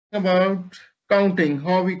about counting,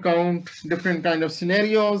 how we count different kind of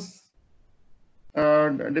scenarios,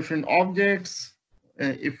 different objects.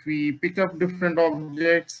 If we pick up different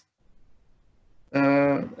objects,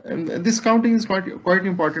 and this counting is quite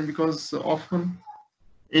important because often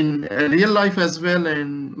in real life as well,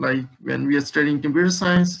 and like when we are studying computer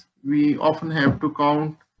science, we often have to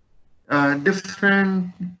count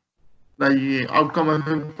different like outcome of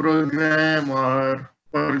a program or,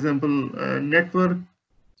 for example, network.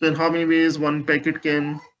 So in how many ways one packet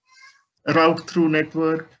can route through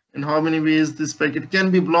network, in how many ways this packet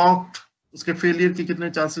can be blocked, उसके failure के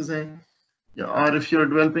कितने chances हैं, or if you're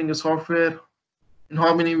developing a software, in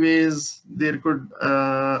how many ways there could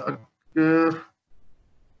occur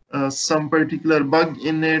some particular bug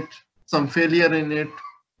in it, some failure in it,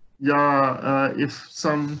 if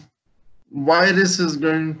some virus is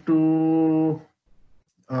going to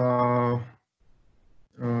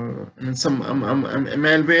some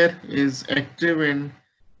malware is active, and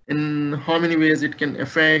in how many ways it can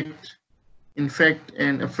infect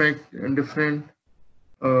and affect different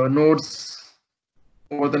nodes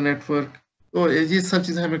over the network. तो ये सब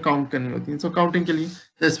चीजें हमें count करनी होती हैं. So counting के लिए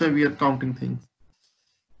that's why we are counting things.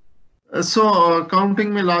 So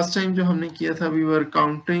counting में last time जो हमने किया था, we were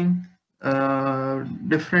counting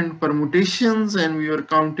different permutations and we were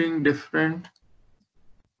counting different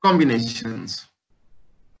combinations.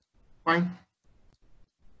 Fine.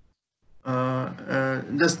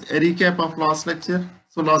 Just a recap of last lecture.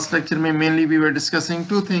 So last lecture mainly we were discussing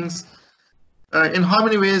two things. In how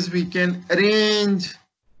many ways we can arrange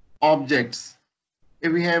objects.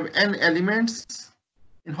 If we have n elements,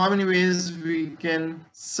 in how many ways we can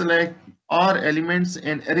select our elements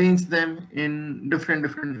and arrange them in different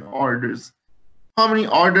orders. How many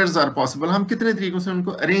orders are possible? हम कितने तरीकों से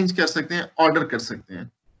उनको arrange कर सकते हैं, order कर सकते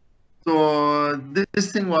हैं. So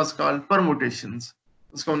this thing was called permutations.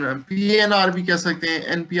 उसको हम PNR भी कह सकते हैं,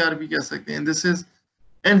 NPR भी कह सकते हैं. This is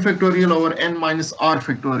n factorial over n minus r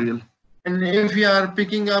factorial. And if we are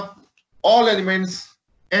picking up all elements,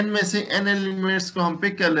 n में से n elements को हम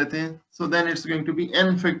pick कर लेते हैं, so then it's going to be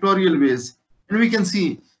n factorial ways. And we can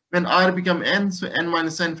see when r become n, so n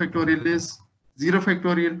minus n factorial is 0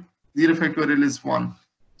 factorial, 0 factorial is 1.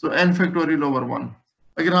 So n factorial over 1.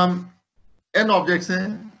 अगर हम n objects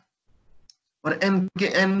हैं और n के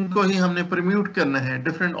n को ही हमने permute करना है,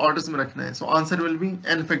 different orders में रखना है, so answer will be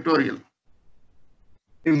n factorial.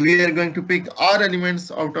 If we are going to pick r elements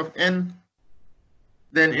out of n,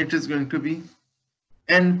 then it is going to be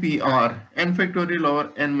NPR, n factorial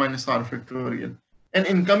over n minus r factorial. And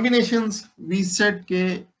in combinations, we said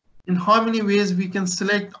in how many ways we can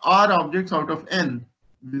select r objects out of n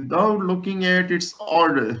without looking at its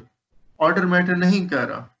order. Order matter nahi kar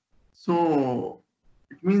raha. So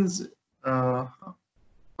it means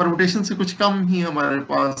permutation से कुछ कम ही हमारे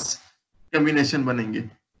पास combination बनेंगे.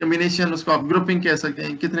 Combination उसको आप grouping कह सकते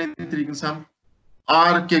हैं. कितने तरीके से हम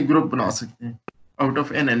r के group बना सकते हैं out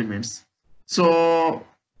of n elements. So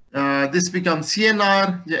this becomes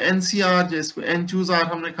CNR या NCR, जिसको n choose r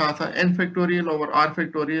हमने कहा था, n factorial over r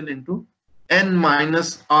factorial into n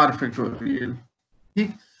minus r factorial.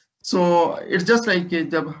 ठीक. So it's just like कि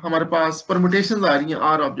जब हमारे पास permutations आ रही हैं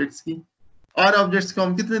r objects की, r objects को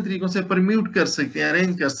हम कितने तरीकों से permute कर सकते हैं,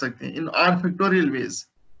 arrange कर सकते हैं in r factorial ways.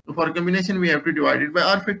 So for combination we have to divide it by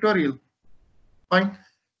r factorial. Fine.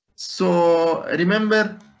 So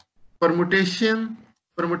remember permutation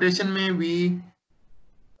में we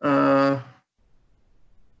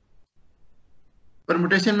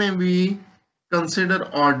permutation में we consider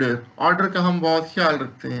order का हम बहुत ख्याल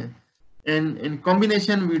रखते हैं, and in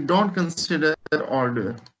combination we don't consider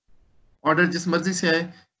order जिस मर्जी से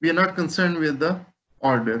है, we are not concerned with the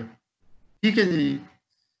order. ठीक है जी.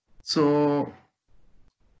 So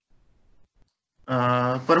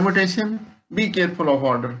permutation, be careful of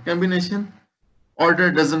order. Combination,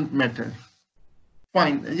 order doesn't matter.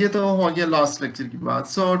 Fine, ये तो हो गया last lecture की बात.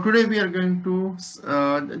 So today we are going to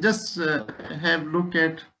just have look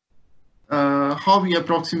at how we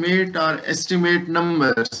approximate or estimate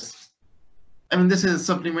numbers. I mean, this is a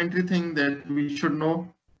supplementary thing that we should know.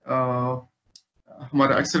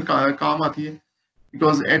 हमारा अक्सर काम आती है,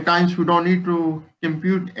 because at times we don't need to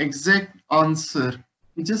compute exact answer.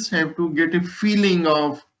 We just have to get a feeling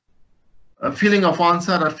of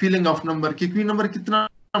answer or feeling of number कि कोई number कितना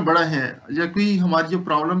बड़ा है या कोई हमारी जो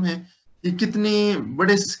प्रॉब्लम है ये कितने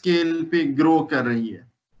बड़े स्केल पे ग्रो कर रही है.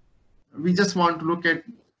 We just want to look at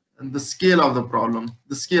the scale of the problem,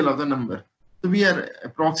 the scale of the number. So we are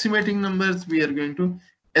approximating numbers, we are going to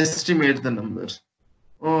estimate the numbers.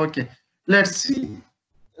 Okay, let's see.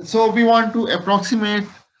 So we want to approximate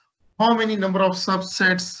how many number of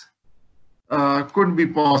subsets could be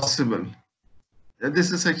possible.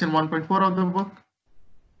 This is section 1.4 of the book.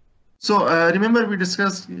 So remember we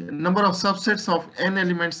discussed number of subsets of n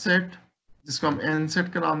element set, जिसको हम n set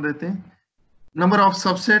का नाम देते हैं. Number of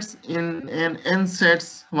subsets in an n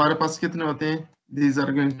sets हमारे पास कितने होते हैं? These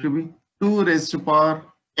are going to be 2 raised to power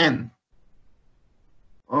n.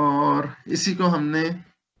 और इसी को हमने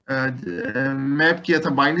मैप किया था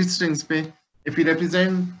बाइनरी स्ट्रिंग्स पे. If we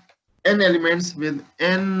represent n elements with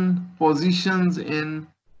n positions in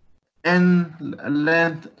n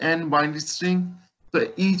length n binary string, so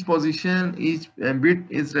each position, each bit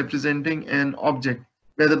is representing an object,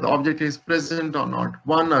 whether the object is present or not,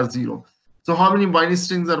 1 or 0. So how many binary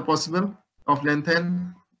strings are possible of length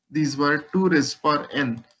n? These were 2 raised to power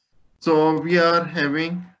n. So we are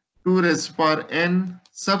having 2 raised to power n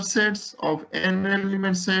subsets of n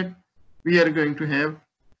element set. We are going to have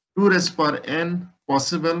 2 raised to power n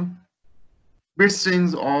possible bit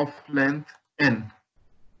strings of length n.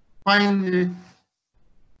 Fine.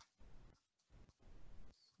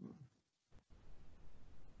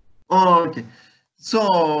 Okay.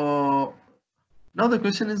 So now the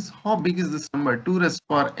question is, how big is this number? 2 raised to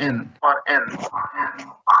power n.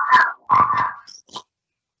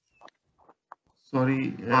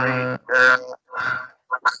 Sorry.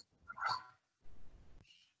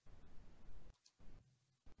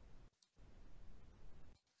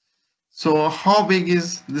 So how big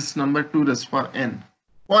is this number 2 raised to power n?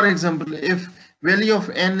 For example, if value of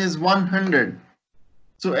n is 100,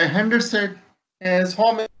 so a 100 set has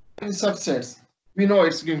how many subsets? We know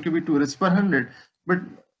it's going to be 2 raised to power 100, but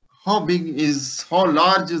how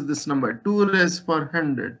large is this number? 2 raised to power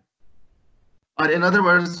 100. Or in other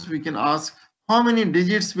words, we can ask, how many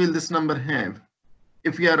digits will this number have?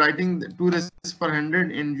 If we are writing the 2 raised to power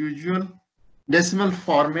 100 in usual decimal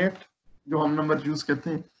format, जो हम number use करते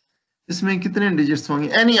हैं, इसमें कितने digits होंगे?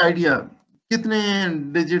 Any idea कितने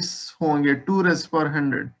digits होंगे 2 raised to power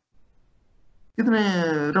 100? कितने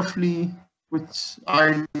रफली कुछ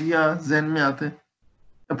आइडिया ज़हन में आते हैं?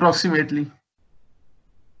 Approximately.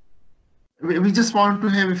 We just want to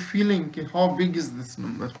have a feeling कि how big is this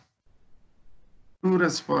number? 2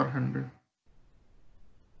 raised to power 100.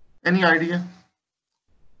 Any idea?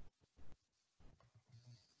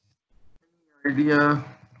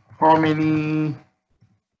 How many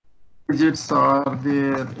digits are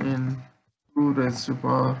there in 2 raised to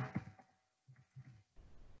power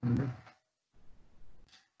 100?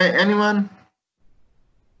 Anyone?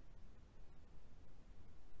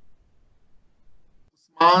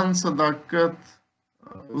 Usman Sadakat,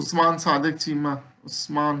 Usman Sadiq Chima,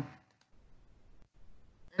 Usman.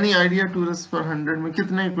 Any idea 2 raised to power 100 में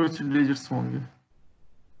कितने कुछ digits होंगे?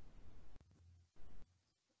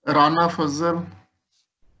 Rana Fazal.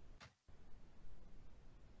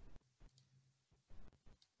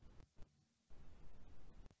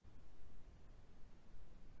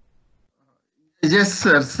 Yes,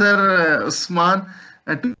 sir. Sir Usman,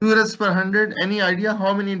 2 raised to power 100. Any idea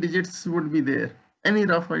how many digits would be there? Any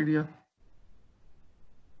rough idea?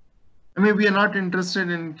 I mean, we are not interested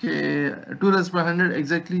in 2 raised to power 100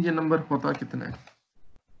 exactly ये number होता कितना है?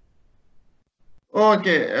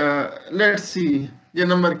 Okay, let's see. ये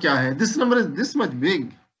number क्या है? This number is this much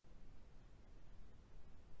big.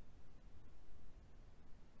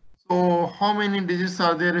 So how many digits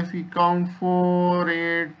are there if we count 4,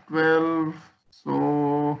 8, 12?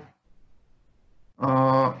 So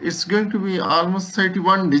it's going to be almost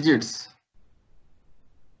 31 digits.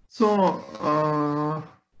 So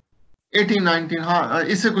 18, 19, हाँ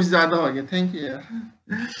इससे कुछ ज़्यादा हो गया. Thank you.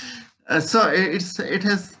 So it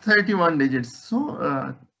has 31 digits.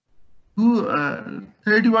 So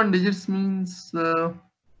 31 digits means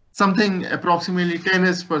something approximately 10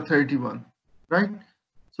 raised to power 31, right?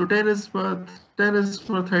 So 10 raised to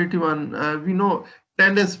power 31. We know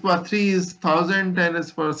 10 raised to power 3 is 1000, 10 raised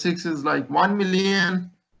to power 6 is like 1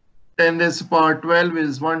 million, 10 raised to power 12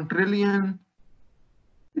 is 1 trillion.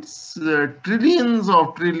 It's trillions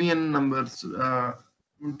of trillion numbers.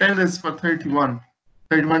 10 raised to power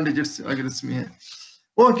 31 digits अगर इसमें है.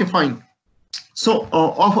 Okay, fine. So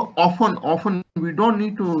often we don't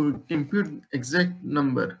need to compute exact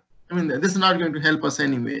number. I mean, this is not going to help us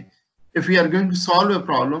anyway. If we are going to solve a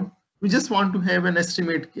problem, we just want to have an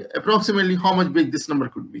estimate approximately how much big this number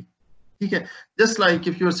could be. Okay, just like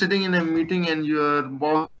if you're sitting in a meeting and your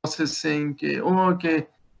boss is saying, okay,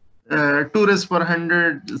 2 raised to power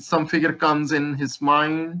 100, some figure comes in his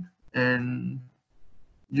mind, and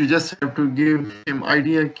you just have to give him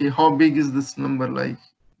idea how big is this number like.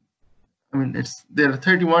 I mean, there are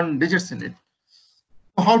 31 digits in it.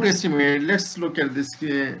 How to estimate? Let's look at this.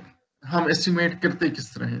 हम estimate करते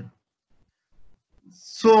किस तरह हैं?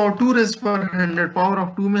 So 2 raised per 100 power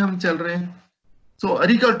of 2 में हम चल रहे हैं. So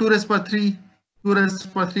recall 2 raised per 3. 2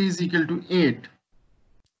 raised per 3 is equal to 8.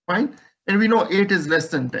 Fine. And we know 8 is less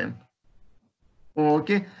than 10.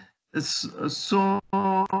 Okay. So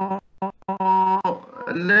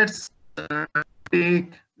let's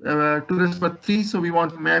take 2 raised per 3. So we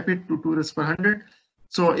want to map it to 2 raised per 100.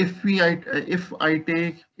 So if I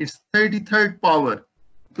take its 33rd power,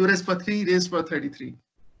 2 raised per 3 raised per 33.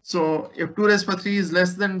 So if 2 raised per 3 is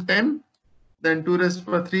less than 10, then 2 raised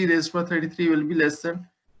per 3 raised per 33 will be less than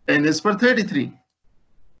 10 raised per 33.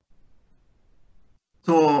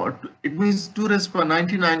 So it means 2 raised per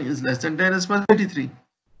 99 is less than 10 raised per 33.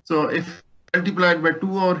 So if multiplied by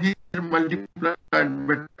 2 over here, multiplied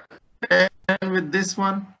by 10 with this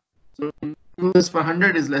one, so 2 raised per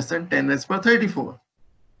 100 is less than 10 raised per 34.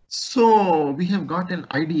 So we have got an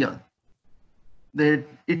idea that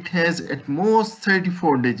it has at most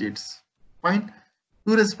 34 digits. Fine.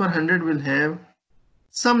 2 raised per 100 will have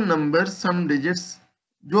some numbers, some digits.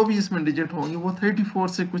 जो भी इसमें digit होंगे वो 34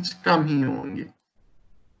 से कुछ कम ही होंगे.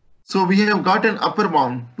 So we have got an upper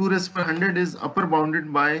bound. 2 raised per 100 is upper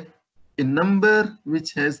bounded by a number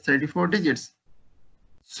which has 34 digits.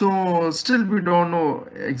 So still we don't know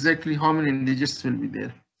exactly how many digits will be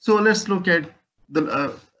there. So let's look at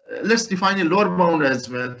the let's define a lower bound as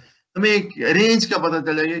well. हमें एक range का पता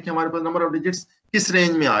चल जाएगा कि हमारे पास number of digits किस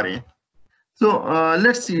range में आ रहे हैं. So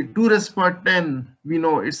let's see, 2 raised per 10 we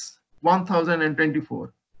know it's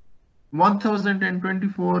 1024.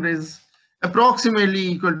 1024 is approximately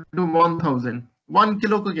equal to 1000. 1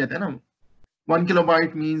 kilo को कहते हैं ना, 1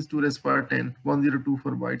 kilobyte means 2 raised per 10,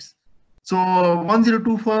 1024 bytes. So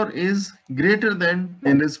 1024 is greater than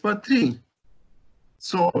 10 raised per 3.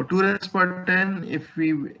 So 2 raised per 10, if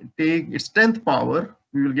we take its 10th power,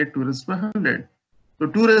 we will get 2 raised per 100. So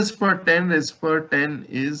 2 raised per 10 raised per 10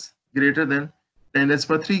 is greater than 10 raised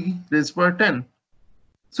per 3 raised per 10.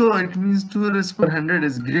 So it means 2 raised per 100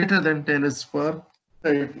 is greater than 10 raised per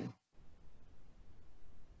 30.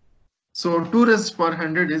 So 2 raised per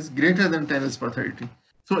 100 is greater than 10 raised per 30.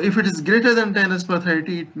 So if it is greater than 10 raised per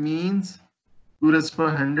 30, it means 2 raised per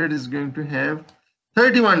 100 is going to have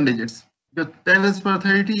 31 digits. Because 10 raised per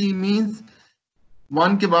 30 means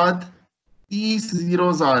 1 के बाद 30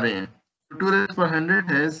 zeros आ रहे हैं. 2 raised per 100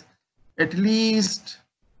 has at least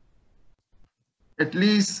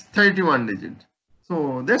 31 digits.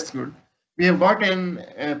 So that's good. We have got an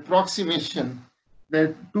approximation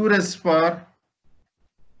that 2 raised per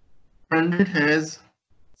 100 has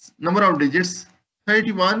number of digits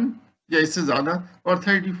 31 या इससे ज़्यादा और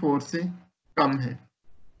 34 से कम है.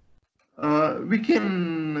 We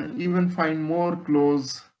can even find more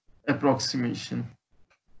close approximation.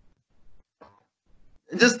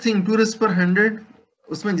 Just think 2 raised per 100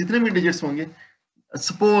 उसमें जितने भी digits होंगे,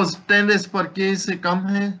 suppose 10 raised per k से कम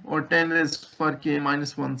है और 10 raised per k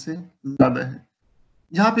minus 1 से ज़्यादा है.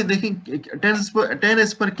 यहाँ पे देखें 10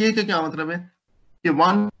 raised per k का क्या मतलब है कि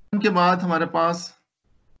 1 के बाद हमारे पास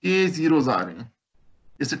k zeros आ रहे हैं.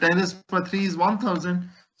 जैसे 10 raised per 3 is 1000,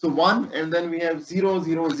 so 1 and then we have 0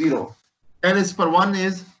 0 0. 10 raised per 1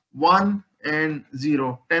 is 1 and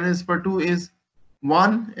 0. 10 raised per 2 is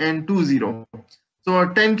 1 and 2 0. So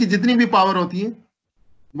 10 की जितनी भी पावर होती है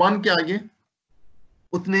 1 के आगे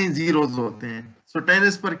उतने zeros होते हैं. So 10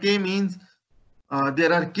 raised per k means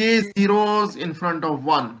there are k zeros in front of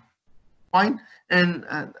 1. Fine. And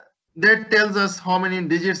that tells us how many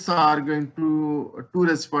digits are going to 2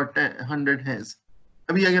 raised per 100 has.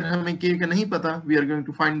 अभी अगर हमें k का नहीं पता, we are going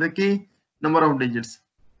to find the k number of digits.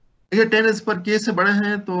 अगर 10 raised per k से बड़ा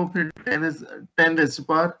है तो फिर 10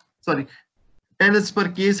 raised per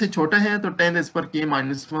k से छोटा है तो 10 raised per k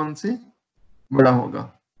minus 1 से बड़ा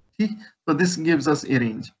होगा. ठीक. So this gives us a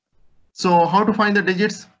range. So how to find the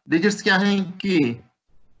digits? Digits क्या हैं? k.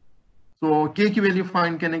 So k की वैल्यू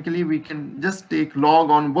फाइंड करने के लिए we can just take log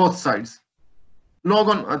on both sides. Log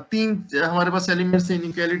on तीन हमारे पास एलिमेंट्स हैं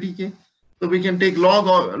inequality के, तो we can take log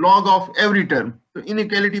of every term. तो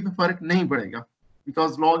inequality पे फर्क नहीं पड़ेगा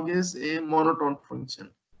because log is a monotone function.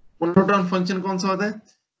 Monotone function कौन सा होता है?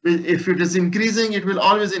 If it is increasing, it will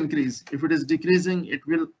always increase. If it is decreasing, it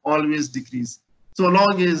will always decrease. So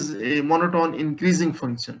log is a monotone increasing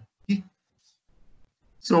function.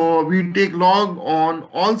 So we take log on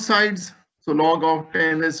all sides. So log of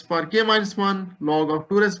 10 raised per k minus 1, log of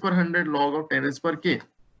 2 raised per 100, log of 10 raised per k.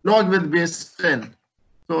 Log with base 10.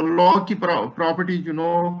 So log की property you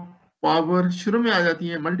know power शुरू में आ जाती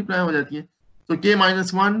है, multiply हो जाती है. So k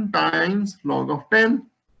minus 1 times log of 10,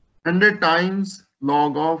 100 times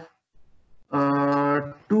log of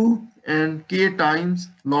 2 and k times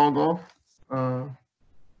log of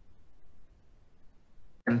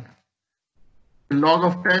 10. log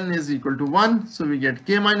of 10 is equal to 1, so we get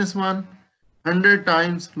k minus 1. 100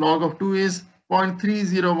 times log of 2 is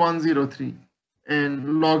 0.30103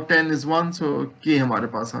 and log 10 is 1, so k हमारे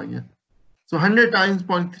पास आ गया. So 100 times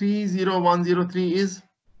 0.30103 is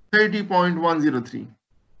 30.103.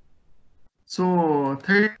 So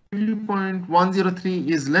 30.103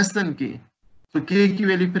 is less than k. So k की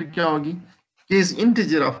value फिर क्या होगी? K is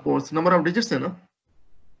integer of course, number of digits है ना.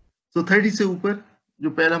 So 30 से ऊपर जो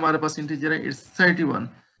पहला हमारे पास integer है, it's 31.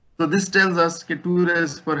 So this tells us that 2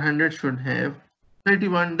 raised per 100 should have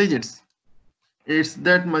 31 digits. It's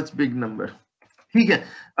that much big number. ठीक है.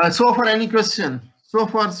 So far any question? So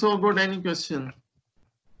far so good. Any question?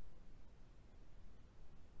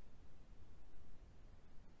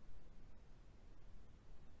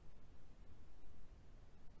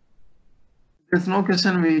 There's no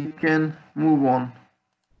question. We can move on.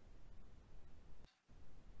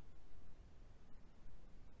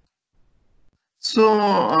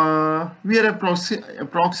 So we are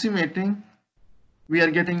approximating. We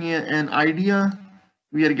are getting an idea.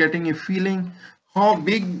 We are getting a feeling how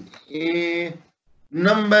big a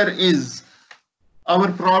number is.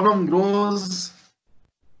 Our problem grows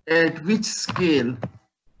at which scale?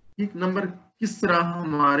 एक number किस तरह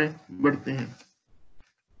हमारे बढ़ते हैं?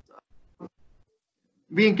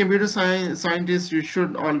 Being computer scientist, you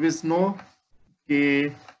should always know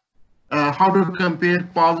how to compare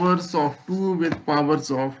powers of 2 with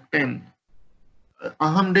powers of 10.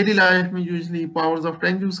 हम daily life में usually powers of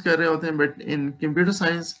 10 use कर रहे होते हैं, but in computer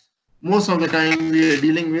science most of the time we are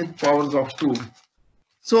dealing with powers of 2.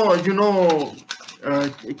 So you know,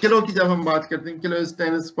 kilo की जब हम बात करते हैं, kilo is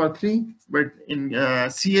 10 raised per 3, but in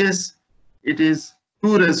CS it is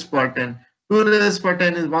 2 raised per 10. 2 raised per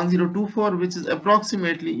 10 is 1024, which is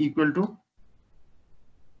approximately equal to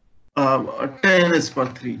 10 raised per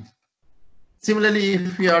 3. Similarly,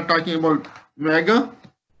 if we are talking about mega,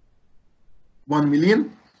 1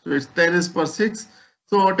 million, so it's 10 raised per 6.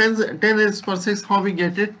 So 10 raised per 6, how we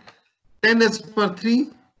get it? 10 raised per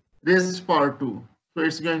 3 raised per 2. So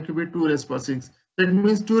it's going to be 2 raised per 6. That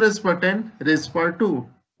means 2 raised per 10 raised per 2.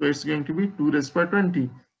 So it's going to be 2 raised per 20.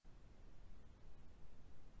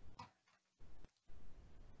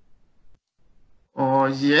 Oh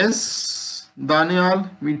yes, Daniel,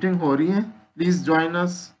 meeting हो रही है. Please join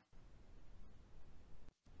us.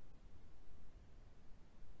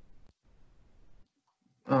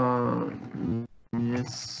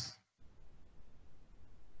 Yes.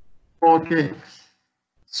 Okay.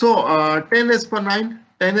 So 10 raised per 9,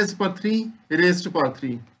 10 raised per 3 raised per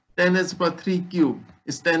 3. 10 raised per 3 cube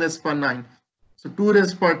is 10 raised per 9. So 2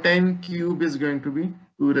 raised per 10 cube is going to be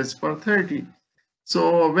 2 raised per 30.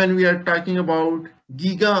 So when we are talking about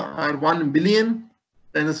giga or 1 billion,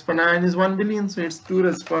 10 raised per 9 is 1 billion, so it's 2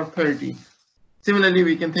 raised per 30. Similarly,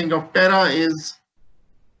 we can think of tera is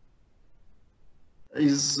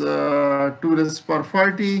 2 raised per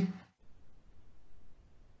 40.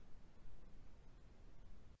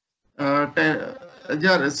 10,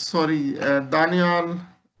 yeah, sorry, Daniel,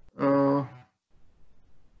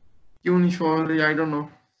 क्यों नहीं show रही? I don't know.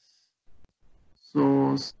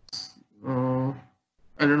 So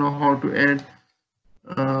I don't know how to add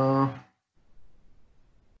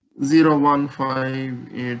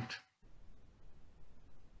 0158.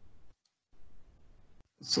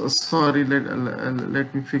 So sorry,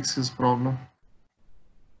 let me fix this problem.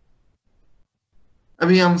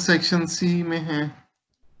 अभी हम section C में हैं.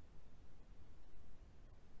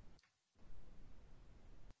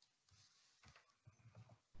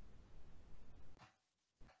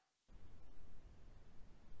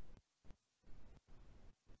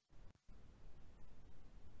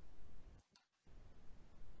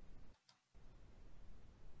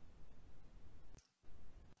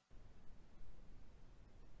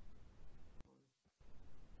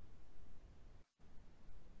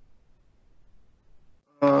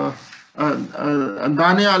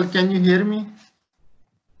 Daniel, can you hear me?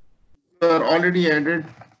 You are already added.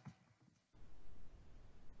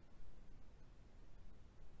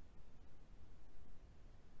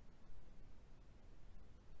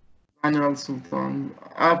 Daniel Sultan,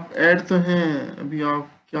 आप add तो हैं, अभी आप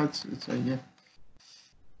क्या चाहिए?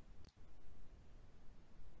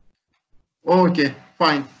 Okay,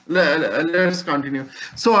 fine. Let's continue.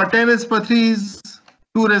 So 10 raised per 3 is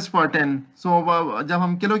 2 raised per 10. So जब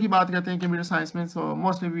हम किलो की बात करते हैं कंप्यूटर साइंस में, so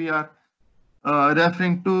mostly we are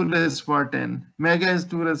referring to 2 raised per 10. Mega is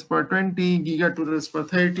 2 raised per 20, giga 2 raised per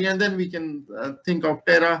 30, and then we can think of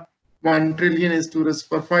tera. 1 trillion is 2 raised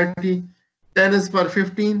per 40. 10 is per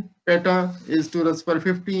 15. Peta is 2 raised per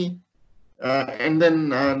 50. And then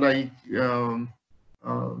 10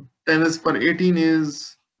 is per 18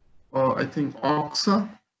 is I think oxa,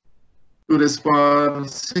 2 raised power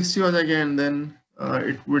 60 हो जाएगा, and then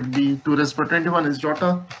it would be 2 raised power 21 is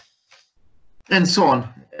jota, and so on,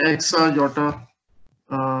 exa, jota.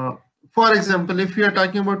 For example, if we are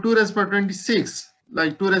talking about 2 raised power 26,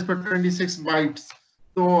 like 2 raised power 26 bytes,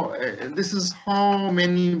 so this is how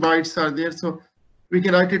many bytes are there. So we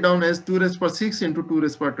can write it down as 2 raised power 6 into 2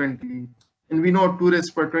 raised power 20, and we know 2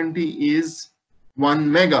 raised power 20 is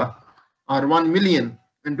 1 mega or 1 million,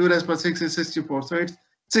 and 2 raised power 6 is 64, so it's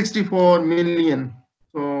 64 million.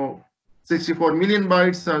 So 64 million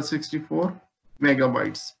bytes are 64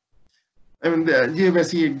 megabytes. I mean, ये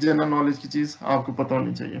वैसी एक general knowledge की चीज आपको पता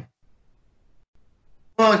होनी चाहिए.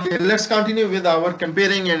 Okay, let's continue with our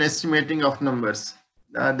comparing and estimating of numbers.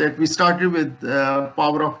 That we started with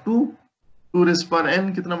power of 2, 2 raised power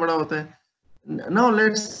n कितना बड़ा होता है. Now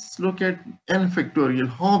let's look at n factorial.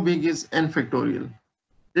 How big is n factorial?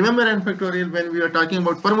 Remember n factorial when we are talking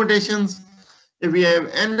about permutations. If we have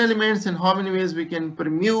n elements, in how many ways we can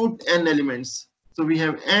permute n elements? So we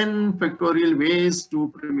have n factorial ways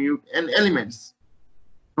to permute n elements.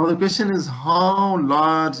 Now the question is, how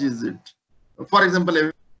large is it? For example,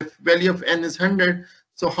 if value of n is 100,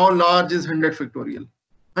 so how large is 100 factorial?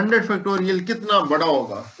 100 factorial कितना बड़ा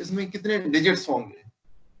होगा? इसमें कितने digits होंगे?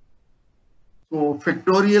 So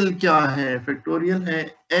factorial क्या है? Factorial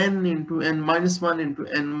है n into n minus 1 into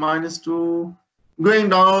n minus 2 going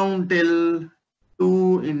down till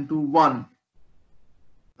 2 into 1.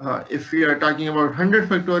 If we are talking about 100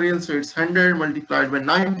 factorial, so it's 100 multiplied by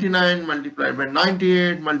 99 multiplied by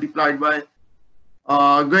 98 multiplied by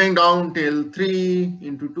going down till 3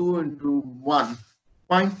 into 2 into 1.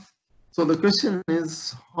 Fine. So the question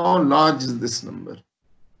is, how large is this number?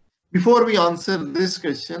 Before we answer this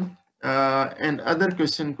question, another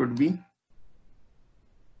question could be,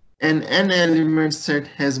 an n element set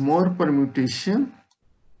has more permutation.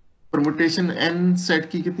 Permutation n set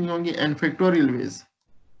की कितनी होंगी? n factorial ways.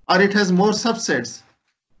 Or it has more subsets.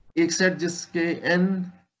 एक set जिसके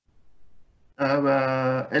n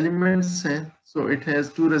elements हैं, so it has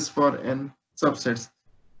 2 raised power n subsets.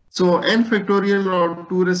 So n factorial और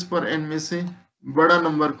 2 raised power n में से बड़ा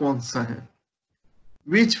number कौन सा है?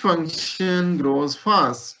 Which function grows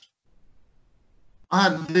fast?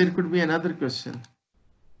 There could be another question.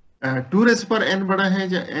 2 raised power n बड़ा है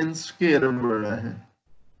या n square बड़ा है?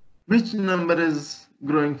 Which number is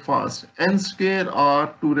growing fast, n square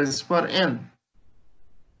or 2 raised power n?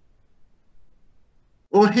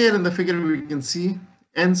 Over here in the figure we can see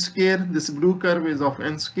n square, this blue curve is of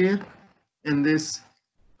n square, and this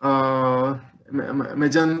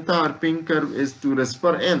magenta or pink curve is 2 raised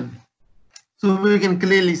power n. So we can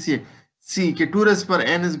clearly see that 2 raised power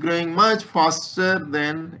n is growing much faster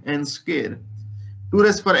than n square. 2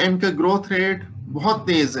 raised power n का growth rate बहुत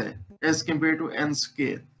तेज है as compared to n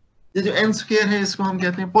square. ये जो n square है इसको हम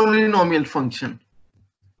कहते हैं polynomial function.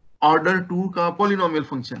 Order 2 का polynomial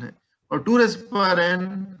function है. और 2 raised power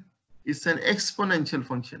n is an exponential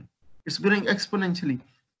function. It's growing exponentially.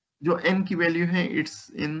 जो n की value है,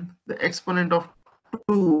 it's in the exponent of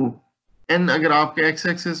 2. n अगर आपके x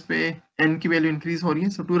axis पे n की value increase हो रही है,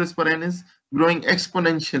 so 2 raised power n is growing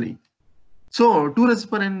exponentially. So 2 raised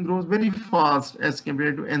power n grows very fast as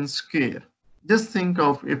compared to n square. Just think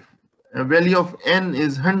of, if a value of n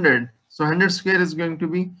is 100, so 100 square is going to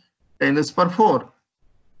be 10 raised power 4.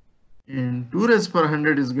 And 2 raised power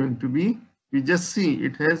 100 is going to be, we just see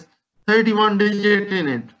it has 31 digits in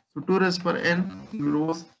it. So 2 raised power n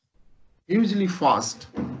grows hugely fast.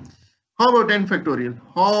 How about n factorial?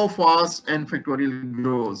 How fast n factorial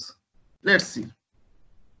grows? Let's see.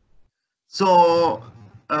 So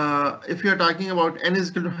if you are talking about n is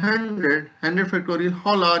equal to 100 factorial,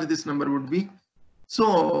 how large this number would be?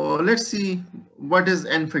 So let's see what is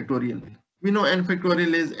n factorial. We know n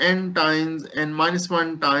factorial is n times n minus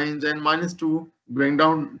 1 times n minus 2 going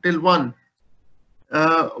down till 1.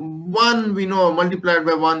 1 we know multiplied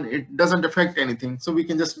by 1, it doesn't affect anything, so we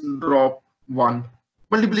can just drop 1.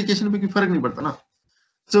 Multiplication में कोई फर्क नहीं पड़ता ना.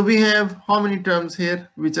 So we have how many terms here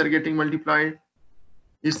which are getting multiplied?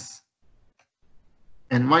 It's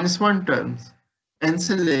n minus 1 terms. n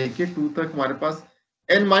से लेके 2 तक हमारे पास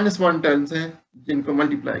n minus 1 terms हैं जिनको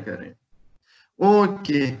multiply कर रहे हैं.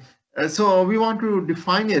 Okay, so we want to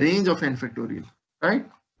define a range of n factorial, right?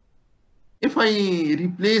 If I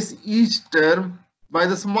replace each term by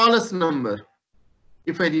the smallest number,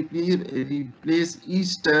 if I replace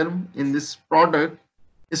each term in this product,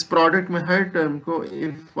 इस product में हर term को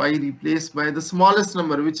if I replace by the smallest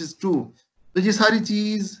number which is 2, तो ये सारी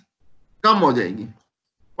चीज कम हो जाएगी.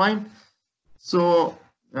 Fine. So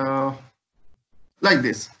like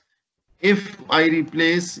this, if I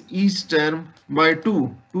replace each term by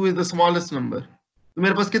 2, 2 is the smallest number. तो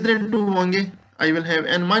मेरे पास कितने 2 होंगे? I will have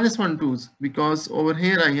n minus 1 2s because over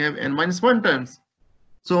here I have n minus 1 terms.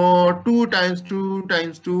 So 2 times 2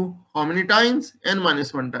 times 2, how many times? N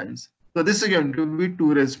minus 1 times. So this is going to be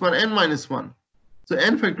 2 raised to n minus 1. So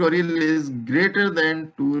n factorial is greater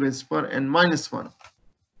than 2 raised to n minus 1.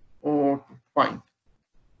 Oh, fine.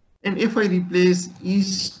 And if I replace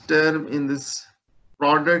each term in this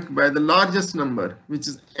product by the largest number, which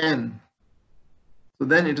is n, so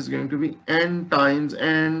then it is going to be n times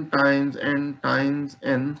n times n times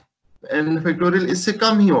n. n factorial इससे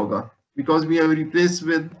कम ही होगा because we have replaced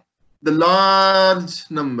with the large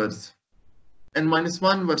numbers. n minus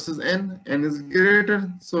 1 versus n is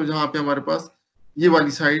greater. So जहाँ पे हमारे पास ये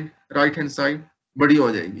वाली side, right hand side बड़ी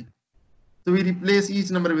हो जाएगी. So we replace each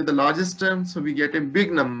number with the largest term, so we get a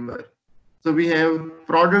big number. So we have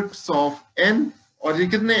products of n, और ये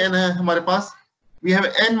कितने n है हमारे पास? We have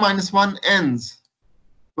n minus 1 n's.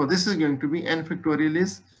 So this is going to be n factorial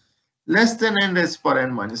is less than n raised to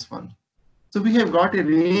n minus 1. So we have got a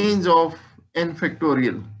range of n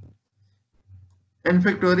factorial. N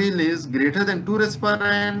factorial is greater than 2 raised to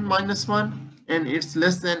n minus 1 and it's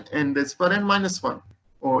less than n raised to n minus 1.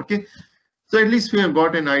 Okay. So at least we have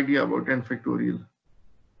got an idea about n factorial.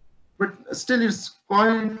 But still it's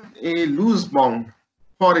quite a loose bound.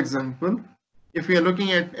 For example, if we are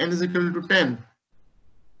looking at n is equal to 10.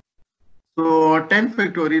 So 10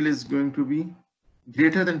 factorial is going to be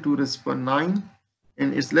greater than 2 raised to 9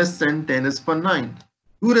 and it's less than 10 raised to 9.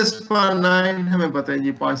 2 raised to 9 हमें पता है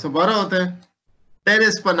ये 512 होता है. 10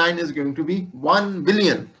 raised to 9 is going to be 1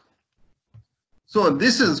 billion. So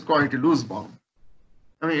this is quite a loose bound.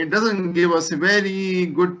 I mean, it doesn't give us a very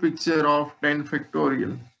good picture of 10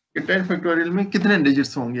 factorial. 10 factorial में कितने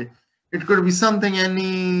digits होंगे? It could be something,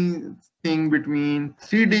 anything between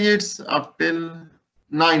 3 digits up till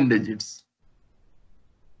 9 digits.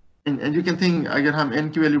 And you can think, अगर हम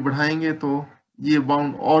n की value बढ़ाएंगे तो ये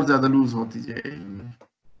bound और ज़्यादा loose होती जाएगी.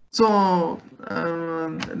 So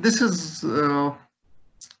this is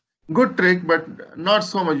good trick, but not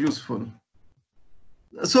so much useful.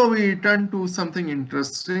 So we turn to something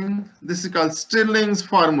interesting. This is called Stirling's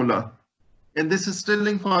formula. And this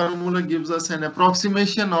Stirling formula gives us an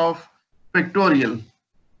approximation of factorial.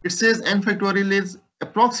 It says n factorial is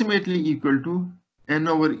approximately equal to n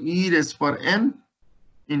over e raised to n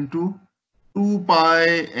into 2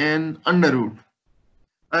 pi n under root.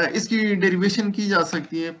 इसकी derivation की जा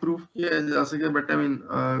सकती है, proof किया जा सकता है, but I mean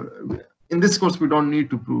in this course we don't need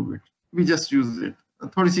to prove it. We just use it.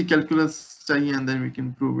 थोड़ी सी calculus चाहिए and then we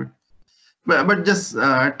can prove it. But just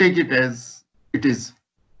take it as it is.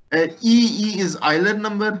 E is Euler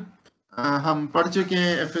number. हम पढ़ चुके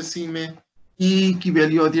हैं FSC में E की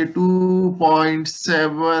value होती है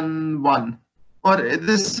 2.71 और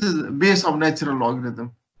this is base of natural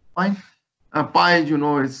logarithm. Fine. Pi, you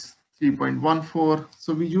know, is 3.14.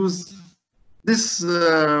 So we use this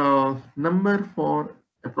number for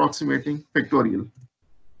approximating factorial.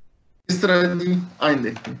 इस तरह जी आइए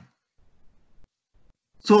देखते हैं.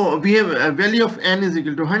 So we have a value of n is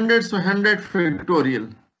equal to 100, so 100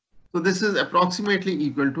 factorial. So this is approximately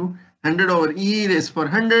equal to 100 over e raised to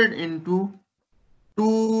 100 into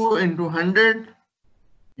 2 into 100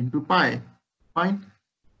 into pi. Fine.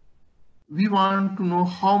 We want to know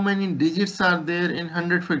how many digits are there in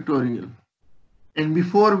 100 factorial. And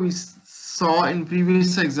before we saw in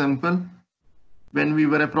previous example, when we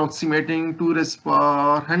were approximating 2 raised to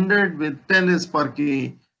 100 with 10 raised to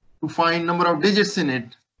k to find number of digits in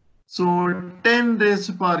it. So 10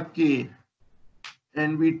 raised to k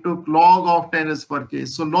and we took log of 10 raised to k.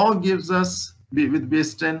 So log gives us with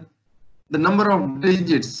base 10 the number of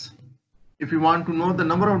digits. If we want to know the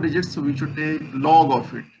number of digits, so we should take log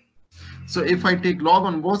of it. So if I take log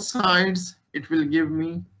on both sides, it will give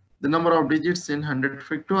me the number of digits in 100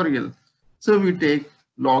 factorial. So we take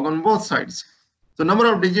log on both sides. So number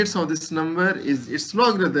of digits of this number is its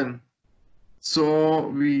logarithm. So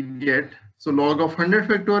we get, so log of 100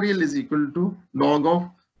 factorial is equal to log of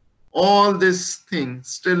all this thing,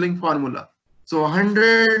 Stirling formula. So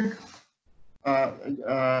 100,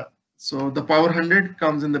 so the power 100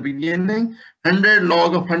 comes in the beginning, 100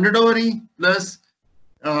 log of 100 over e plus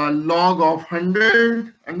log of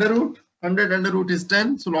 100 under root. 100 under root is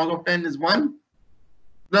 10, so log of 10 is 1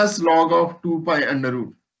 plus log of 2 pi under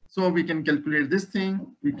root. So we can calculate this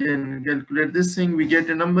thing, we can calculate this thing, we get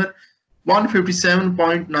a number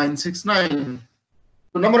 157.969.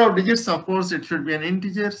 So number of digits, of course, it should be an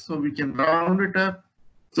integer, so we can round it up.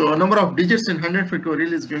 So number of digits in 100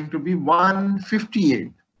 factorial is going to be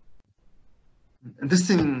 158. This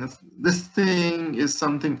thing is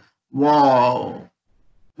something Wow,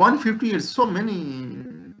 150 is so many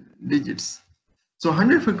digits. So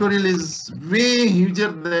 100 factorial is way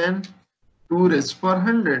huger than 2 raised per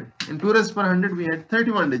 100. In 2 raised per 100, we had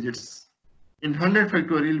 31 digits. In 100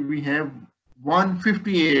 factorial, we have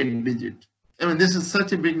 158 digit. I mean, this is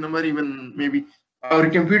such a big number, even maybe our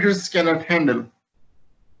computers cannot handle.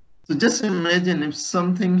 So just imagine if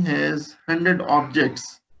something has 100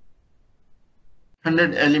 objects,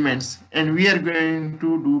 100 elements, and we are going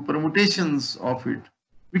to do permutations of it.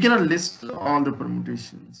 We cannot list all the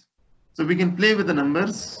permutations. So we can play with the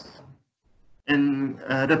numbers and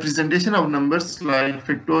representation of numbers like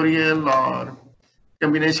factorial or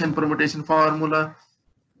combination permutation formula.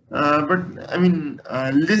 But I mean,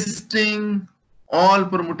 listing all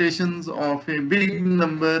permutations of a big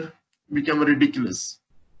number become ridiculous.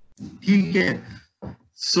 Okay.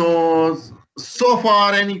 So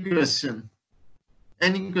far, any question?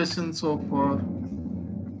 Any question so far?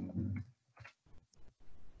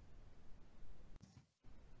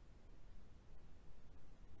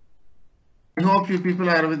 I hope you people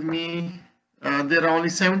are with me. There are only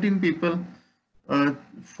 17 people.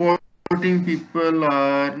 14 people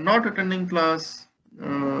are not attending class.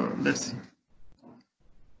 Let's see.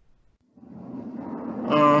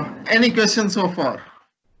 Any questions so far?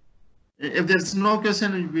 If there's no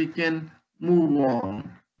question, we can move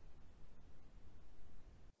on.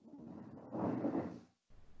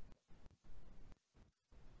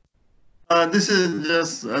 This is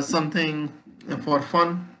just something for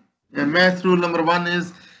fun. Math rule number one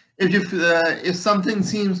is if something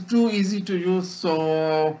seems too easy to use,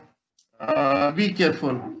 so be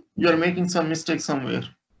careful. You are making some mistake somewhere.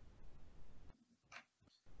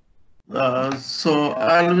 So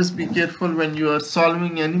always be careful when you are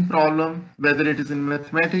solving any problem, whether it is in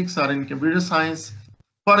mathematics or in computer science.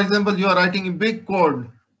 For example, you are writing a big code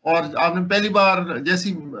और आपने पहली बार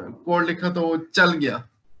जैसी code लिखा तो वो चल गया.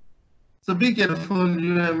 So be careful,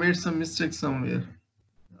 you have made some mistake somewhere.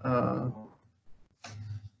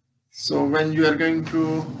 So when you are going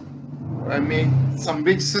to make some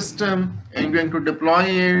big system and going to deploy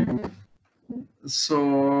it,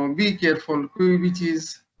 so be careful. कोई भी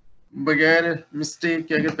चीज बगैर mistake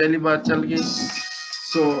के अगर पहली बार चल गई,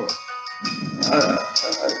 so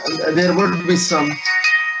there would be some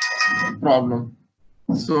problem.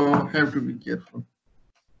 So have to be careful.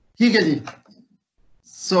 ठीक है जी.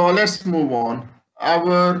 So let's move on.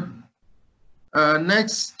 Our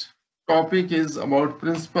next topic is about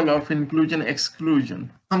principle of inclusion exclusion.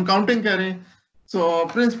 हम counting करें. So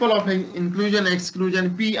principle of inclusion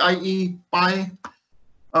exclusion, PIE, pi.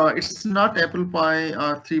 It's not apple pie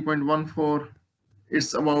or 3.14.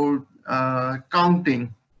 It's about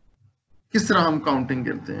counting. किस तरह हम counting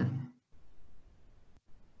करते हैं?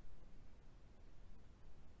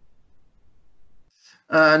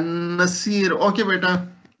 Nasir, okay, beta.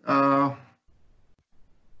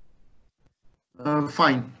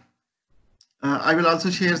 Fine. I will also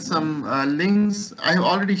share some links. I have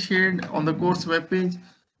already shared on the course web page.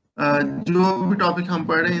 जो भी topic हम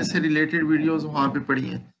पढ़ रहे हैं इससे रिलेटेड वीडियोस वहाँ पे पढ़ी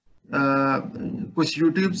हैं. कुछ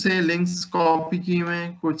YouTube से लिंक्स कॉपी किए हुए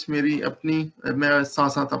हैं, कुछ मेरी अपनी मैं साथ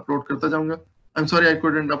साथ अपलोड करता जाऊंगा. I am sorry I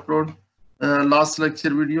couldn't upload last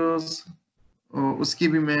lecture videos. उसकी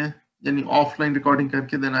भी मैं यानी ऑफलाइन रिकॉर्डिंग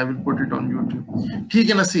करके then I will put it on YouTube. ठीक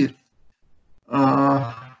है Naseer.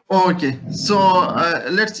 Okay, so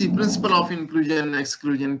let's see principle of inclusion and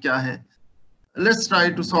exclusion क्या है. Let's try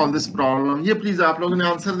to solve this problem. ये please आप लोगों ने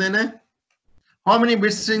आंसर देना है. How many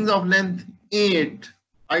bit strings of length 8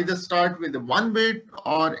 either start with 1 bit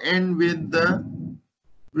or end with the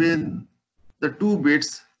 2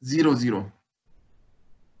 bits 0 0.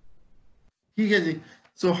 ठीक है जी.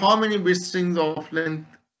 So how many bit strings of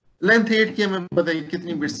length 8 की हमें बताइए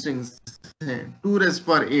कितनी bit strings हैं. 2 raised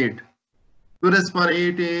per 8. 2 raised per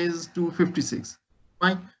 8 is 256.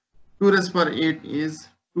 Fine. 2 raised per 8 is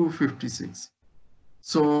 256.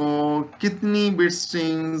 So कितनी bit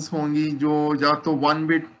strings होंगी जो या तो 1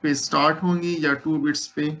 bit पे start होंगी या 2 bits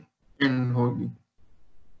पे end होगी.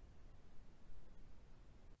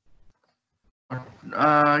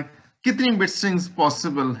 कितनी bit strings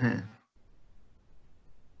possible हैं?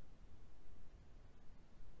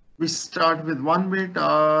 We start with 1 bit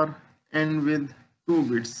or end with 2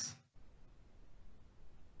 bits.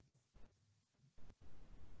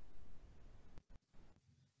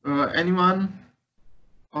 Anyone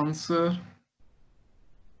answer?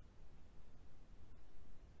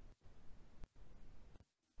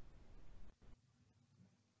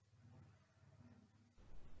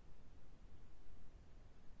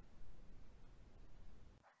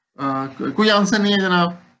 कोई आंसर नहीं है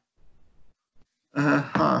जनाब.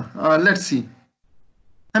 हाँ, let's see.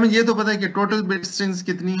 हमें ये तो पता है कि टोटल बिट स्ट्रिंग्स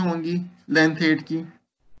कितनी होंगी लेंथ 8 की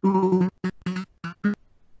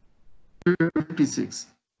 256।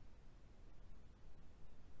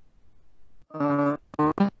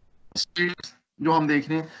 जो हम देख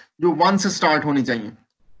रहे हैं जो 1 से स्टार्ट होनी चाहिए।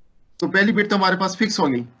 तो पहली बिट तो हमारे पास फिक्स हो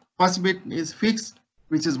गई, first bit is fixed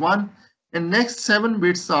which is 1 and next 7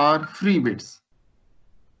 bits are free bits.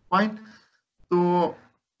 Fine. तो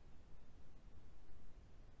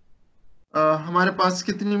हमारे पास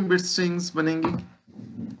कितनी बिट स्ट्रिंग्स बनेंगी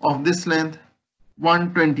of this length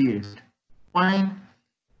 128। Fine.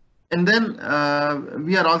 And then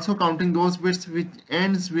we are also counting those bits which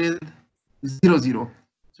ends with 00.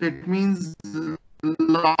 So it means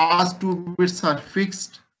last two bits are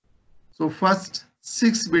fixed. So first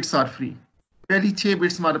 6 bits are free. पहली 6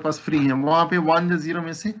 bits हमारे पास free हैं, वहां पे 1 या 0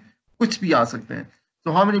 में से कुछ भी आ सकते हैं।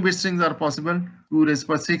 So how many bit strings are possible? 2 raised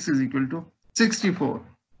by 6 is equal to 64.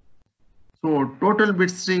 So total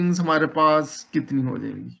bit strings हमारे पास कितनी हो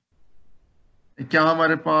जाएंगी? क्या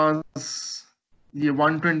हमारे पास ये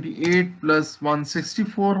 128 प्लस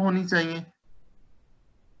 164 होनी चाहिए।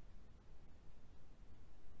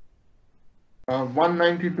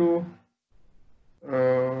 192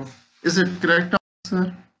 इज इट करेक्ट आंसर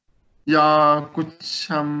या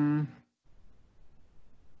कुछ हम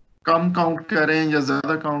कम काउंट कर रहे हैं या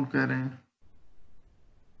ज्यादा काउंट कर रहे हैं?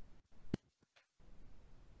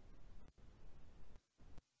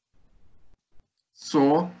 So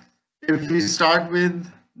if we start with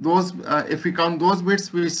those if we count those bits,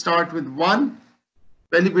 we start with 1,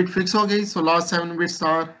 पहली bit fix हो गई, so last 7 bits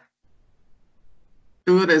are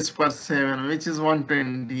 2 raised per 7 which is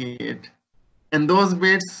 128, and those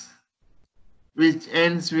bits which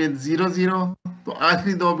ends with 00, तो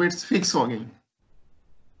आखिरी 2 bits fix हो गई,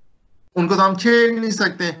 उनको तो हम छेड़ नहीं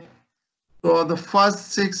सकते। तो the first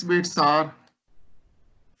 6 bits are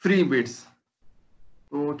free bits।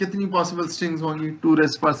 तो कितनी पॉसिबल स्ट्रिंग्स होंगी 2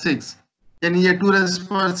 raised per 6, यानी ये 2 raised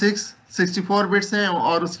per 6 64 बिट्स हैं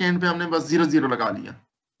और उसके एंड पे हमने बस 00 लगा लिया।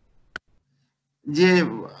 ये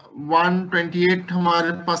 128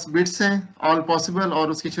 हमारे पास बिट्स हैं ऑल पॉसिबल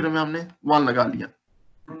और उसके शुरू में हमने 1 लगा लिया।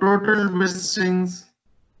 टोटल बिट स्ट्रिंग्स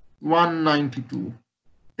 192,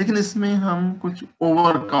 लेकिन इसमें हम कुछ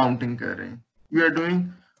ओवर काउंटिंग कर रहे हैं। We are doing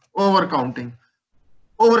over counting.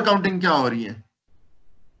 Over counting क्या हो रही है?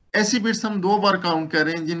 ऐसी बिट्स हम 2 बार काउंट कर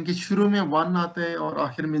रहे हैं जिनके शुरू में 1 आता है और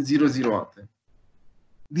आखिर में 00 आता है।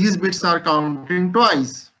 These bits are counting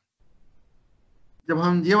twice. जब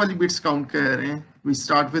हम ये वाली बिट्स काउंट कर रहे हैं we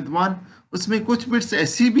start with 1, उसमें कुछ बिट्स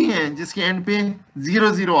ऐसी भी हैं जिसके एंड पे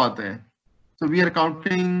 00 आता है। So we are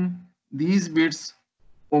counting these bits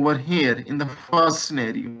over here in the first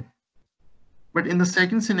scenario. But in the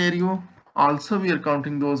second scenario also we are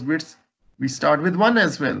counting those bits. We start with 1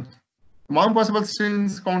 as well. तमाम पॉसिबल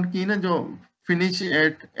स्ट्रिंग्स काउंट की ना जो finish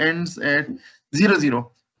at ends at 00,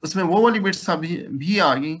 उसमें वो वाली bits अभी भी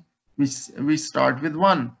आ गई we start with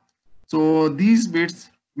 1. So these bits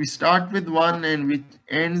we start with 1 and which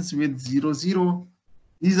ends with 00,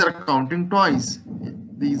 these are counting twice.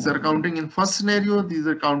 These are counting in first scenario, these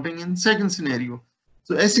are counting in second scenario.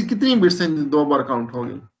 So ऐसी कितनी bits हैं जो 2 बार count हो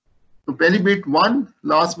गई? तो पहली bit 1,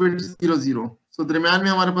 last bit 00। So दरमियान में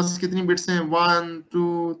हमारे पास कितनी बिट्स हैं? 1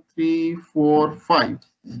 2 3 4 5।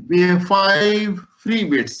 We have 5 free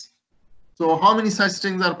bits. So how many such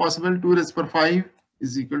strings are possible? 2 raised per 5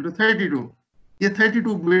 is equal to 32. ये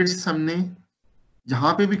 32 बिट्स हमने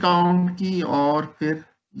जहां पे भी काउंट की और फिर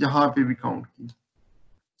यहाँ पे भी काउंट की।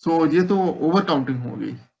 So ये तो ओवर काउंटिंग हो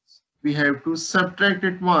गई। We have to subtract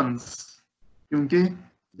it once, क्योंकि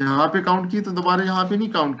यहाँ पे काउंट की तो दोबारा यहाँ पे नहीं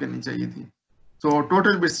काउंट करनी चाहिए थी। So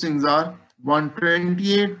total bit strings are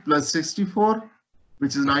 128 plus 64,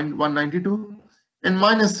 which is 192, and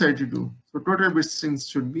minus 32. So total bit strings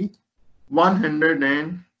should be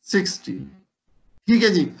 160. ठीक है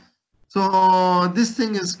जी। So this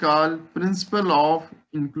thing is called principle of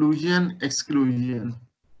inclusion exclusion,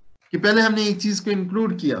 कि पहले हमने एक चीज को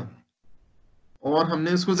इंक्लूड किया और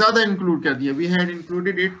हमने उसको ज्यादा इंक्लूड कर दिया। We had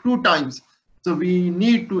included it 2 times, so we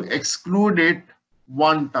need to exclude it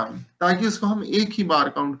 1 time, ताकि उसको हम एक ही बार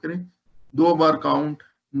काउंट करें, 2 बार काउंट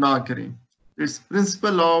ना करें। It's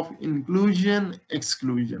principle of inclusion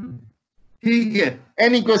exclusion। ठीक है,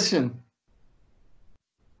 any question?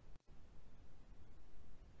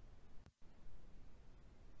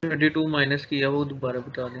 माइनस किया वो दोबारा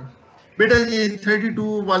बता दें बेटा। ये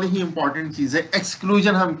 32 वाली ही इंपॉर्टेंट चीज है।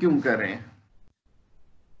 एक्सक्लूजन हम क्यों कर रहे हैं?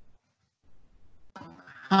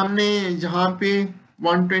 हमने जहां पे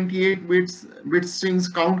 128 बिट स्ट्रिंग्स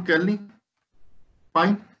काउंट कर ली।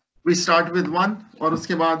 फाइन, वी स्टार्ट विद 1 और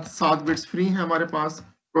उसके बाद 7 बिट्स फ्री हैं हमारे पास।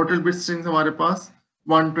 टोटल बिट स्ट्रिंग्स हमारे पास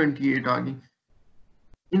 128 आ गई।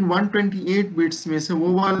 इन 128 बिट्स में से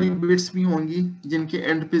वो वाली बिट्स भी होंगी जिनके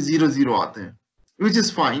एंड पे 00 आते हैं, which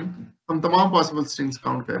is fine. हम तमाम possible strings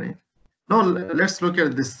काउंट कर रहे हैं. Now let's look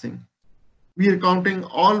at this thing. We are counting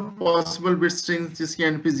all possible bit strings जिसके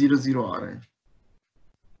एंड पे 00 आ रहे हैं,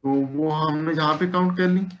 तो वो हमने यहाँ पे काउंट कर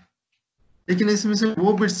ली. लेकिन इसमें से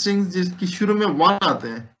वो बिट स्ट्रिंग्स जिसकी शुरू में 1 आते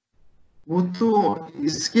हैं, वो तो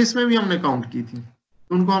इस केस में भी हमने काउंट की थी,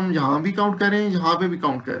 तो उनको हम यहाँ भी काउंट कर रहे हैं, यहाँ पे भी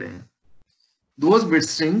काउंट कर रहे हैं. दोज बिट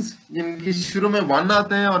स्ट्रिंग्स जिनकी शुरू में 1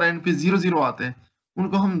 आते हैं और एंड पे 00 आते हैं,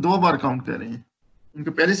 उनको हम 2 बार काउंट कर रहे हैं.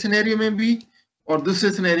 उनके पहले सिनेरियो में भी और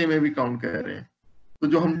दूसरे सिनेरियो में भी काउंट कर रहे हैं. तो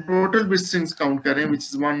जो हम टोटल बिट स्ट्रिंग्स काउंट कर रहे हैं, विच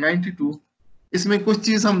इज 192, इसमें कुछ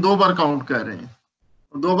चीज हम 2 बार काउंट कर रहे हैं.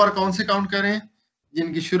 और 2 बार कौन से काउंट कर रहे हैं?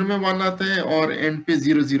 जिनकी शुरू में 1 आता है और एंड पे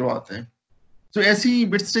 00 आता है. तो ऐसी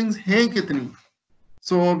बिट स्ट्रिंग्स हैं कितनी?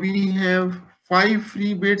 So we have 5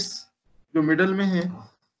 free bits जो मिडल में है.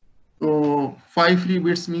 तो 5 फ्री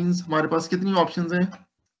बिट्स मींस हमारे पास कितनी ऑप्शंस हैं?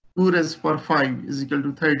 2 raised to 5 is equal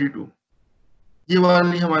to 32. ये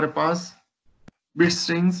वाली हमारे पास बिट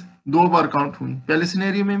स्ट्रिंग्स 2 बार काउंट हुई, पहले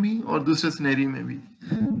सिनेरियो में भी और दूसरे सिनेरियो में भी.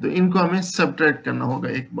 तो इनको हमें सबट्रैक्ट करना होगा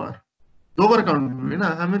एक बार. 2 बार काउंट हुई ना,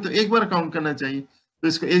 हमें तो एक बार काउंट करना चाहिए, तो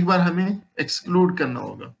इसको एक बार हमें एक्सक्लूड करना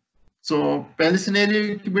होगा. सो पहले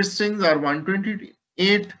सिनेरियो की bit strings are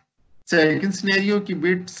 128, second scenario की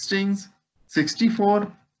बिट स्ट्रिंग्स 64,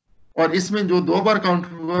 और इसमें जो 2 बार काउंट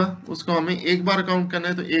हुआ उसको हमें एक बार काउंट करना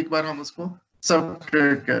है, तो एक बार हम उसको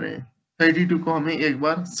सबट्रैक्ट करें. 32 को हमें एक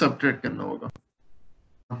बार सबट्रैक्ट करना होगा.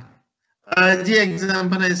 जी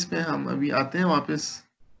एग्जांपल है, इसमें हम अभी आते हैं वापस.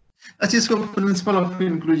 अच्छा, इसको प्रिंसिपल ऑफ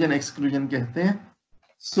इंक्लूजन एक्सक्लूजन कहते हैं.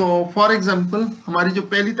 सो फॉर एग्जांपल हमारी जो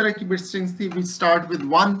पहली तरह की बिट स्ट्रिंग्स थी विच स्टार्ट विद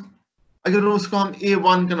 1, अगर उसको हम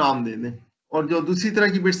A1 का नाम दे दें, और जो दूसरी तरह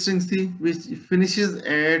की बिट स्ट्रिंग्स थी विच फिनिशेस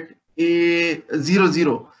एट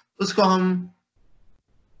A00, उसको हम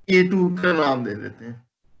A2 का नाम दे देते हैं.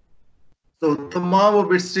 तो तमाम वो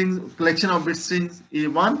bit strings, collection of bit strings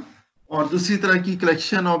A1 और दूसरी तरह की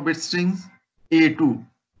collection of bit strings A2,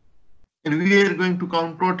 and we are going to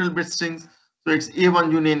count total bit strings, so it's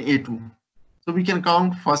A1 union A2. So we can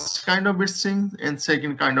count first kind of bit strings and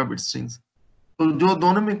second kind of bit strings. तो जो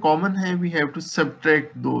दोनों में common है, we have to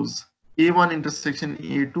subtract those. A1 intersection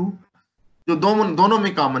A2 जो दोनों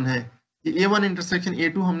में common है, ये A1 intersection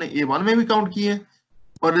A2 हमने A1 में भी काउंट किए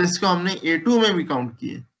और इसको हमने A2 में भी काउंट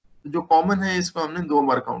किए. जो कॉमन है इसको हमने 2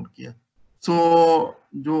 बार काउंट किया. सो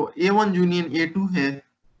जो A1 यूनियन A2 है,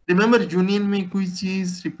 रिमेंबर यूनियन में कोई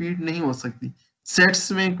चीज रिपीट नहीं हो सकती,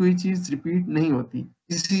 सेट्स में कोई चीज रिपीट नहीं होती,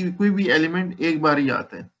 कोई भी एलिमेंट एक बार ही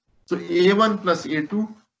आता है. सो A1 प्लस A2,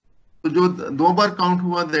 तो जो 2 बार काउंट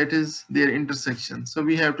हुआ that is there intersection. So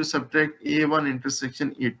we have to subtract A1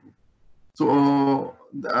 intersection A2. So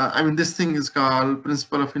I mean this thing is called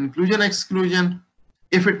principle of inclusion exclusion.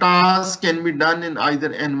 If a task can be done in either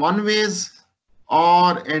n1 ways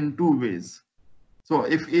or n2 ways. So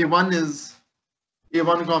if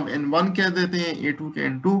A1 को हम n1 कह देते हैं, A2 के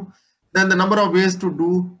n2, then the number of ways to do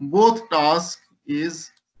both tasks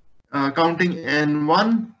is counting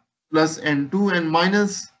n1 plus n2 and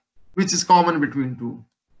minus which is common between two,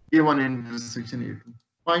 A1 intersection A2.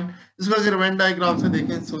 Fine. इसको अगर Venn diagram से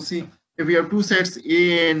देखें, so see if we have two sets A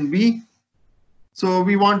and B, so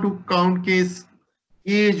we want to count case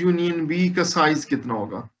A union B का size कितना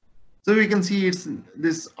होगा. So we can see it's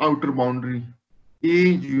this outer boundary, A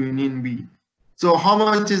union B. So how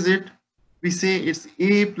much is it? We say it's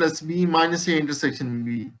A plus B minus A intersection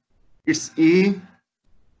B. It's A,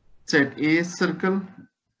 set A circle,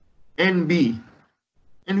 and B.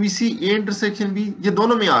 And we see A intersection B, ये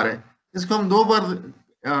दोनों में आ रहा है. इसको हम 2 बार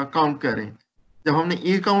count कर रहे हैं. जब हमने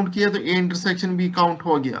A काउंट किया तो A intersection B काउंट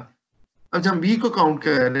हो गया. अब जब हम B को काउंट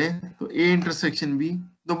कर रहे हैं तो A intersection B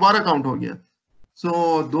दोबारा काउंट हो गया. So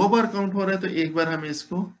 2 बार काउंट हो रहा है तो एक बार हमें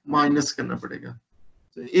इसको माइनस करना पड़ेगा.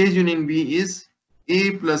 So A union B is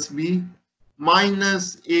A plus B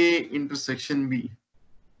minus A intersection B.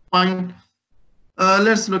 Fine.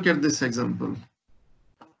 Let's look at this example.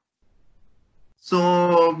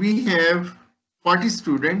 So we have 40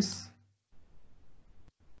 students.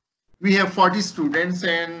 We have 40 students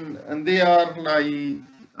and they are like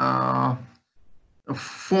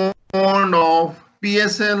fond of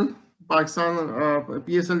PSL, Pakistan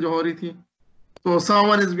PSL जो हो रही थी. So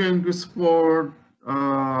someone is going to support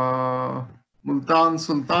Multan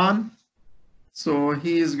Sultan. So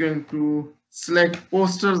he is going to select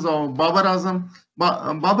posters of Babar Azam.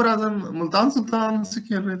 Babar Azam Multan Sultan से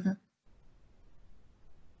खेल रहे थे.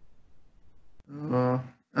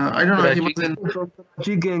 I don't know. He was in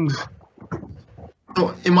Karachi Kings.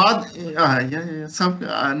 तो इमाद सब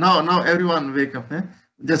now everyone wake up है,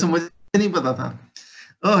 जैसे मुझे नहीं पता था.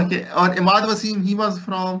 Okay, और Imad Wasim, he was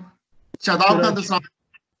from Shadab Khan. Karachi.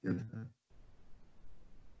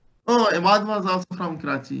 Oh, Imad was also from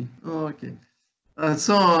Karachi. Oh, okay.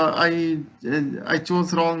 So I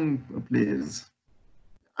chose wrong players.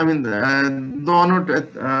 I mean,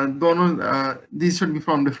 these should be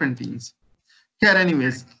from different teams. Here,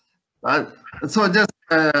 anyways. So just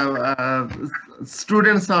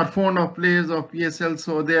students are fond of players of PSL,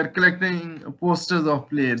 so they are collecting posters of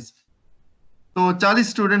players. तो 40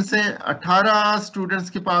 students हैं, 18 students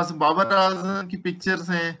के पास बाबर आजम की pictures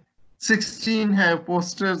हैं, 16 है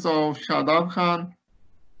posters of Shadab Khan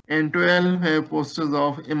and 12 है posters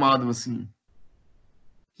of Imad Wasim.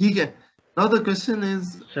 ठीक है. Now the question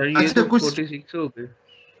is, sir ये अच्छा तो कुछ 46 हो गए.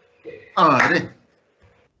 अरे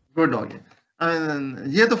गुड हो गया.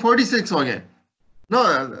 ये तो 46 हो गए. नो,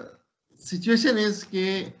 सिचुएशन इज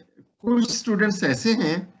कि कुछ स्टूडेंट्स ऐसे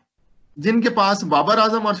हैं जिनके पास बाबर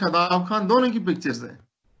आजम और शादाब खान दोनों की पिक्चर्स है,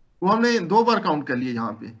 वो हमने 2 बार काउंट कर लिए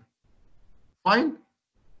यहाँ पे. फाइन.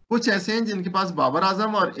 कुछ ऐसे हैं जिनके पास बाबर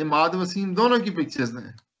आजम और इमाद वसीम दोनों की पिक्चर्स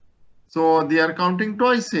हैं, सो they are counting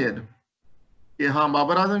twice here कि हाँ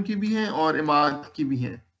बाबर आजम की भी है और इमाद की भी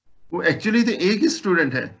है. वो एक्चुअली तो एक ही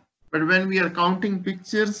स्टूडेंट है, but when we are counting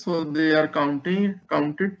pictures so they are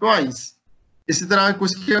counted twice. इसी तरह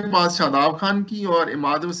कुछ के पास शादाब खान की और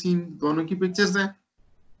इमाद वसीम दोनों की पिक्चर्स हैं,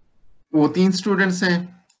 वो 3 स्टूडेंट्स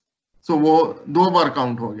हैं, सो वो 2 बार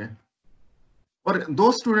काउंट हो गए. और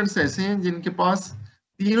 2 स्टूडेंट्स ऐसे हैं जिनके पास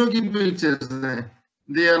तीनों की पिक्चर्स हैं,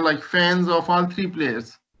 they are like fans of all 3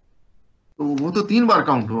 players, तो वो तो 3 बार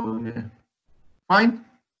काउंट हो गए. फाइन.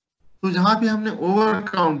 तो जहां पे हमने ओवर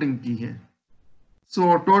काउंटिंग की है,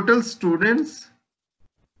 सो टोटल स्टूडेंट्स,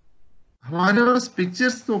 हमारे पास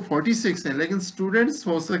पिक्चर्स तो 46 हैं, लेकिन स्टूडेंट्स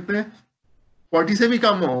हो सकते हैं 40 से भी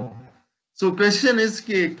कम हो. सो क्वेश्चन इज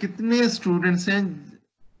कि कितने स्टूडेंट्स हैं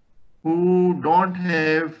who don't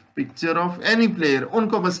have picture of any player,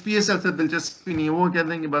 उनको बस पीएसएल से दिलचस्पी नहीं है, वो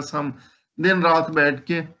कहते हैं कि बस हम दिन रात बैठ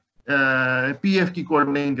के पीएफ की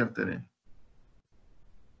कोडिंग करते रहे.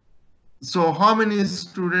 So how many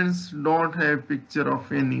students don't have picture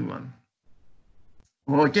of anyone?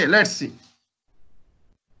 Okay, let's see.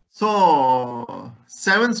 So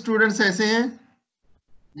 7 students ऐसे हैं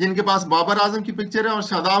जिनके पास बाबर आजम की पिक्चर है और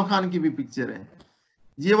शादाब खान की भी पिक्चर है.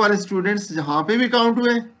 ये वाले स्टूडेंट्स जहां पे भी काउंट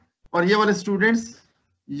हुए और ये वाले स्टूडेंट्स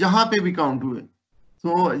यहाँ पे भी काउंट हुए.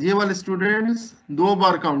 तो ये वाले स्टूडेंट्स 2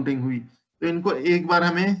 बार काउंटिंग हुई, तो इनको एक बार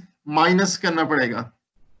हमें माइनस करना पड़ेगा.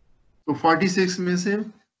 तो 46 में से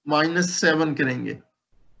 -7 करेंगे,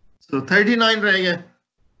 तो 39 रह गए.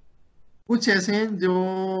 कुछ ऐसे हैं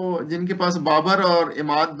जो जिनके पास बाबर और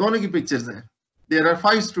इमाद दोनों की पिक्चर्स हैं, देयर आर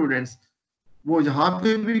 5 स्टूडेंट्स, वो यहाँ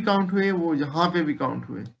पे भी काउंट हुए, वो यहाँ पे भी काउंट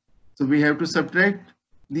हुए. So we have to subtract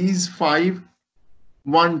these 5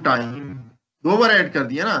 1 time. 2 bar add कर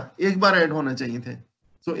दिया ना, एक बार ऐड होना चाहिए थे,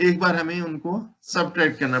 तो एक बार हमें उनको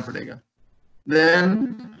सब्ट्रैक्ट करना पड़ेगा. देन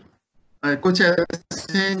कुछ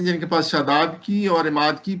ऐसे हैं जिनके पास शादाब की और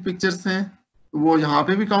इमाद की पिक्चर्स हैं, वो यहाँ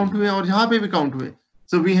पे भी काउंट हुए और यहाँ पे भी काउंट हुए,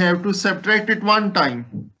 so we have to subtract it 1 time.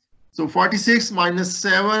 सो 46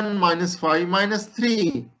 -7 -5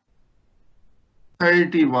 -3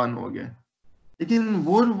 31 हो गया. लेकिन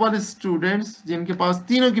वो वाले स्टूडेंट्स जिनके पास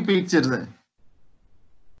तीनों की पिक्चर्स हैं,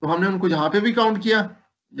 तो हमने उनको यहाँ पे भी काउंट किया,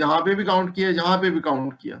 यहाँ पे भी काउंट किया, यहाँ पे भी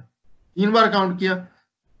काउंट किया, 3 बार काउंट किया.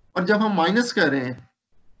 और जब हम माइनस कर रहे हैं,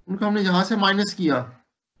 उनको हमने यहाँ से माइनस किया,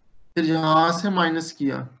 फिर यहाँ से माइनस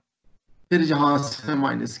किया, फिर यहाँ से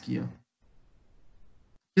माइनस किया.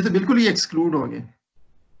 ये तो बिल्कुल ही एक्सक्लूड हो गए.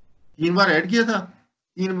 3 बार ऐड किया था,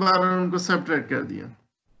 3 बार उनको सब्ट्रैक्ट कर दिया,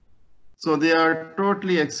 सो दे आर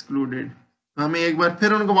टोटली एक्सक्लूडेड. हमें एक बार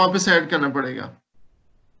फिर उनको वापस ऐड करना पड़ेगा.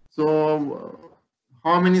 सो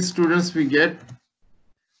how many students we get?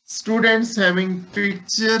 Students having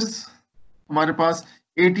pictures, हमारे पास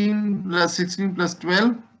 18 + 16 +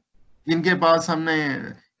 12, जिनके पास हमने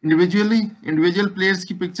इंडिविजुअल प्लेयर्स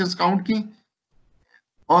की पिक्चर्स काउंट की,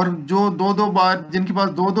 और जो 2 बार जिनके पास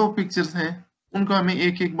 2 पिक्चर्स हैं, उनको हमें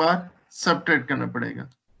एक बार सब्ट्रैक्ट करना पड़ेगा.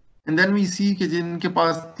 एंड देन वी सी कि जिनके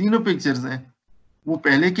पास तीनों पिक्चर्स हैं, वो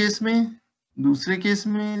पहले केस में, दूसरे केस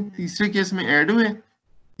में, तीसरे केस में ऐड हुए,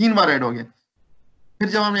 3 बार ऐड हो गए. फिर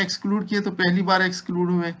जब हमने एक्सक्लूड किए तो पहली बार एक्सक्लूड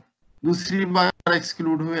हुए, दूसरी बार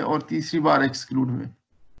एक्सक्लूड हुए और तीसरी बार एक्सक्लूड हुए.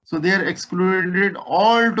 सो they are excluded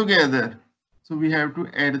all together, so we have to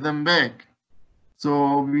add them back. So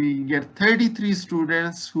we get 33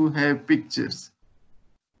 students who have pictures.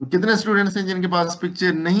 तो कितने स्टूडेंट्स हैं जिनके पास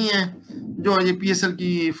पिक्चर नहीं है, जो ये पीएसएल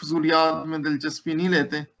की फजूलियात में दिलचस्पी नहीं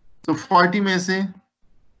लेते? तो 40 में से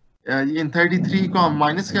इन 33 को हम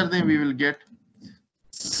माइनस कर दें, we will get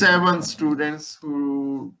 7 students who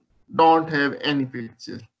don't have any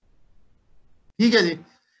picture. ठीक है जी?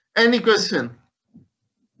 Any question?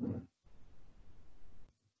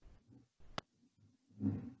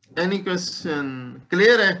 Any question?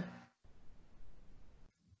 Clear है?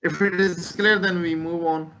 If it is clear, then we move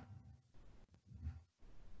on.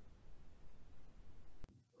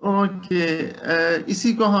 Okay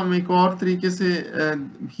इसी को हम एक और तरीके से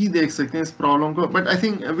भी देख सकते हैं इस प्रॉब्लम को, but I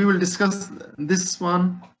think we will discuss this one.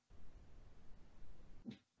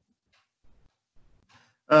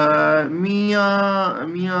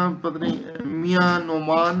 मियां पता नहीं, मियां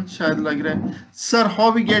नोमान शायद लग रहा है. Sir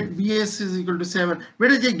how we get BS is equal to 7?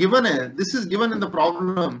 बेटा ये गिवन है, this is given in the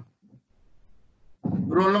problem.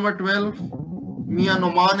 Roll number 12 मियां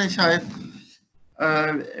नोमान है शायद.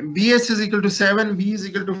 BS is equal to 7, B is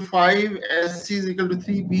equal to 5, SC is equal to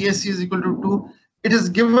 3, BSC is equal to 2. It is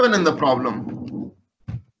given in the problem.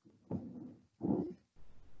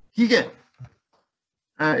 ठीक है?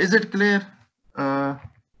 Is it clear?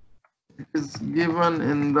 It is given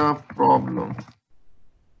in the problem.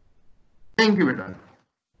 Thank you, बेटा.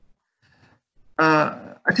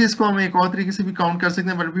 अच्छा, इसको हम एक और तरीके से भी काउंट कर सकते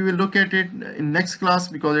हैं, but we will look at it in next class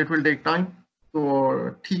because it will take time. तो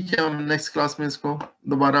ठीक है, हम नेक्स्ट क्लास में इसको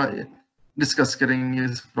दोबारा डिस्कस करेंगे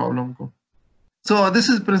इस प्रॉब्लम को. So this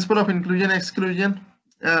is principle of inclusion exclusion.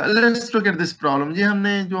 Let's look at this problem. ये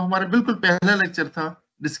हमने जो हमारा बिल्कुल पहला लेक्चर था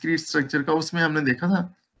डिस्क्रीट स्ट्रक्चर का, उसमें हमने देखा था.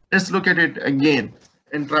 Let's look at it again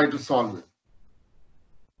and try to solve it.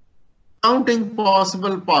 Counting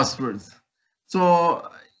possible passwords. So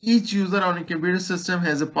each user on a computer system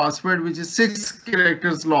has a password which is 6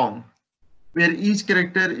 characters long, where each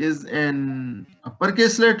character is an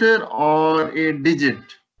uppercase letter or a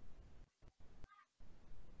digit.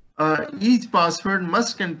 Each password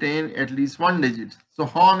must contain at least one digit. So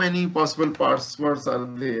how many possible passwords are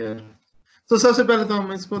there? So सबसे पहले तो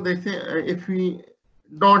हम इसको देखते हैं. If we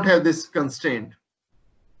don't have this constraint,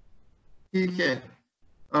 ठीक है,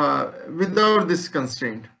 without this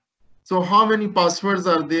constraint, so how many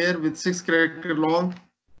passwords are there with 6 character long?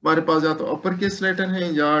 हमारे पास या तो uppercase letter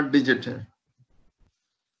है या digit है.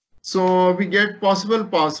 So we get possible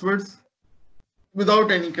passwords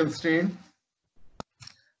without any constraint.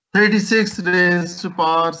 36 raised to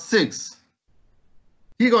power 6.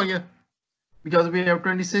 ठीक हो गया? Because we have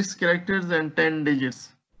 26 characters and 10 digits.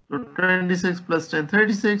 So 26 plus 10,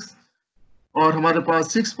 36. और हमारे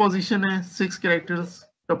पास 6 पोजीशन है, 6 characters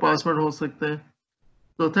का पासवर्ड हो सकता है.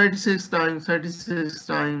 So 36 times 36.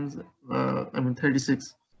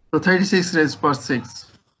 So 36 raised to power 6.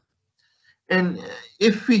 And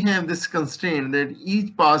if we have this constraint that each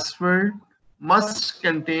password must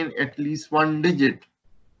contain at least one digit,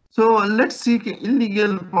 so let's see कि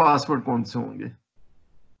illegal password कौन से होंगे.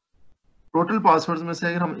 Total passwords में से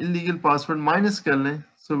अगर हम illegal password minus कर लें,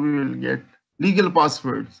 so we will get legal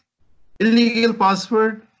passwords. Illegal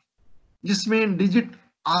password जिसमें digit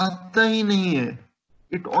आता ही नहीं है,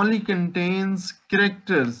 it only contains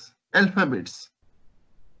characters, alphabets.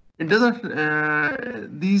 It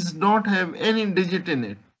doesn't, these don't have any digit in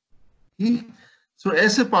it. So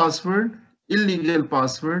as a password, illegal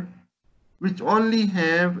password, which only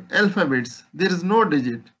have alphabets, there is no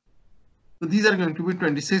digit. So these are going to be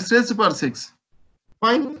 26 raised to power 6.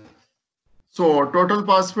 Fine. So total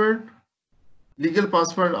password, legal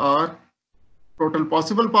password are total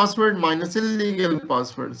possible password minus illegal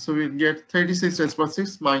password. So we get 36 raised to power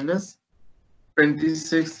 6 minus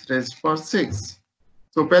 26 raised to power 6.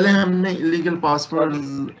 तो पहले हमने illegal password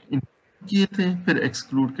किए थे, फिर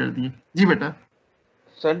exclude कर दिए. जी बेटा.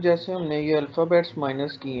 Sir जैसे हमने ये अल्फाबेट्स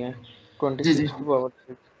माइनस किए हैं 26 टू पावर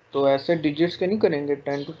 6, तो ऐसे डिजिट्स के नहीं करेंगे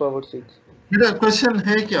 10 टू पावर 6? बेटा क्वेश्चन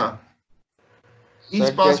है क्या? Each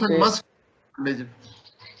password must digit.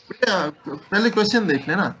 बेटा पहले क्वेश्चन देख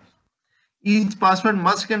लेना. Each password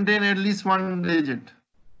must contain at least one digit.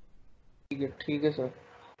 ठीक है सर.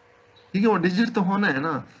 ठीक है, वो डिजिट तो होना है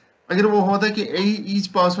ना. अगर वो होता है कि each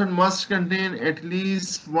password must contain at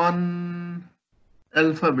least one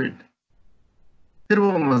alphabet, फिर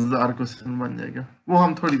वो मजेदार क्वेश्चन बन जाएगा. वो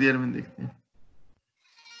हम थोड़ी देर में देखते हैं.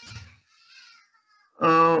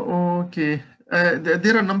 Okay,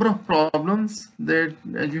 there are a number of problems that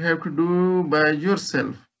you have to do by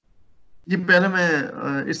yourself. ये पहले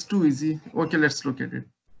मैं it's too easy. Okay, let's look at it.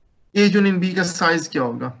 A union B का size क्या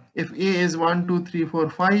होगा? If A is 1 2 3 4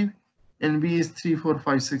 5 and B is 3 4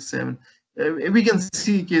 5 6 7, we can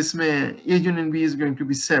see कि इसमें A union B is going to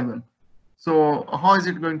be 7. So how is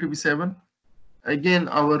it going to be 7? Again,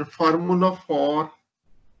 our formula for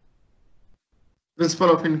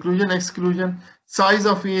principle of inclusion exclusion: size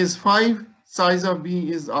of A is 5, size of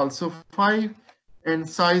B is also 5, and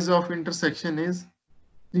size of intersection is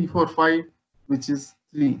 3 4 5, which is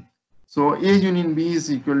 3. So A union B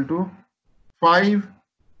is equal to 5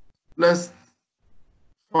 plus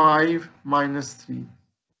 5 minus 3.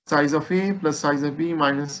 Size of A plus size of B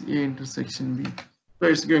minus A intersection B. So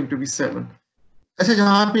it's going to be 7. अच्छा,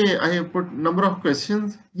 जहाँ पे I have put number of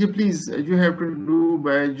questions, ये please you have to do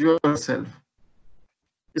by yourself.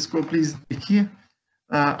 इसको please देखिए.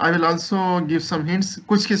 I will also give some hints.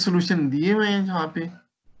 कुछ के solution दिए हुए हैं जहाँ पे,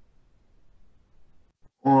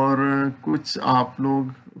 और कुछ आप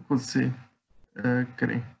लोग खुद से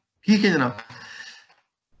करें. ठीक है जनाब.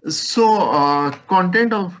 So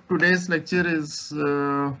content of today's lecture is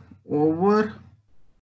over.